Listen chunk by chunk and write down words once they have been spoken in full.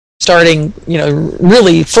starting,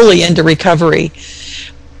 really fully into recovery,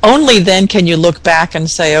 only then can you look back and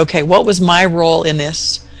say, okay, what was my role in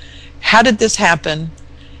this? How did this happen?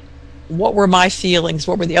 What were my feelings?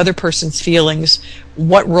 What were the other person's feelings?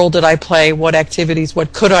 What role did I play? What activities?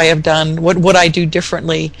 What could I have done? What would I do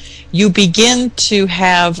differently? You begin to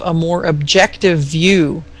have a more objective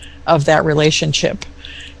view of that relationship.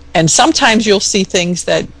 And sometimes you'll see things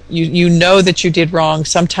that you know that you did wrong.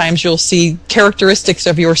 Sometimes you'll see characteristics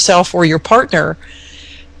of yourself or your partner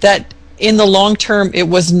that in the long term it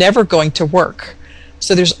was never going to work.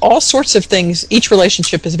 So there's all sorts of things. Each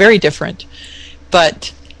relationship is very different.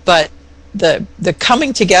 But the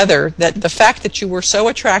coming together, that the fact that you were so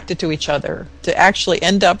attracted to each other to actually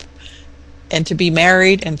end up and to be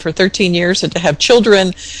married and for 13 years and to have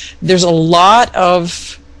children, there's a lot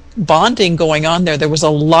of bonding going on there. There was a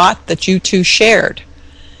lot that you two shared.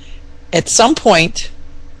 At some point,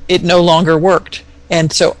 it no longer worked.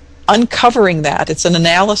 And so uncovering that, it's an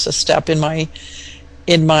analysis step in my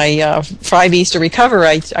 5 E's to Recover.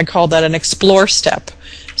 I call that an explore step.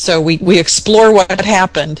 So we explore what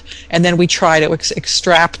happened, and then we try to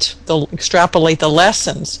extrapolate the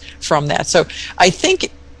lessons from that. So I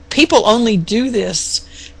think people only do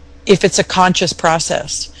this if it's a conscious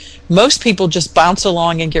process. Most people just bounce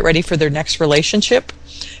along and get ready for their next relationship.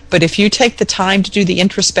 But if you take the time to do the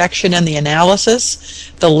introspection and the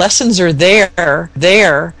analysis, the lessons are there.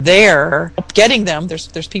 Getting them,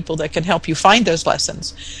 there's people that can help you find those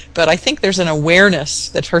lessons. But I think there's an awareness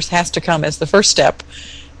that first has to come as the first step,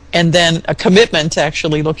 and then a commitment to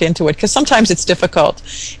actually look into it, because sometimes it's difficult.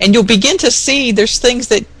 And you'll begin to see there's things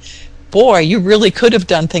that, boy, you really could have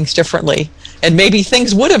done things differently. And maybe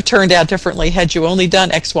things would have turned out differently had you only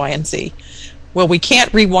done X, Y, and Z. Well, we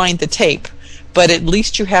can't rewind the tape, but at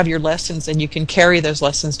least you have your lessons and you can carry those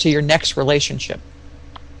lessons to your next relationship.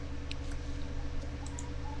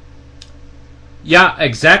 Yeah,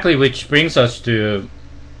 exactly, which brings us to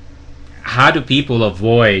how do people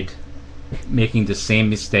avoid making the same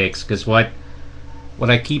mistakes? Because what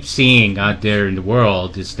I keep seeing out there in the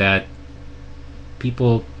world is that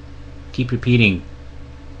people keep repeating.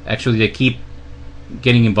 Actually, they keep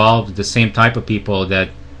getting involved with the same type of people that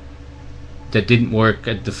didn't work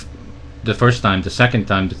at the first time, the second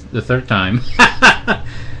time, the third time.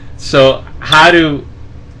 So how do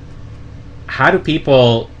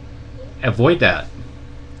people avoid that?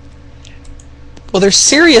 Well, there's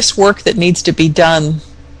serious work that needs to be done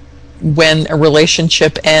when a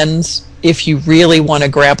relationship ends if you really want to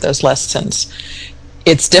grab those lessons.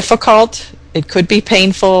 It's difficult. It could be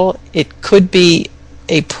painful. It could be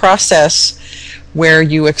a process where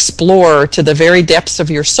you explore to the very depths of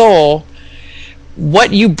your soul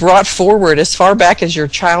what you brought forward as far back as your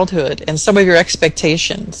childhood and some of your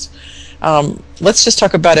expectations. Let's just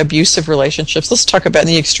talk about abusive relationships. Let's talk about in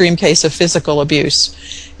the extreme case of physical abuse.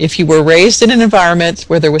 If you were raised in an environment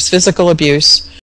where there was physical abuse,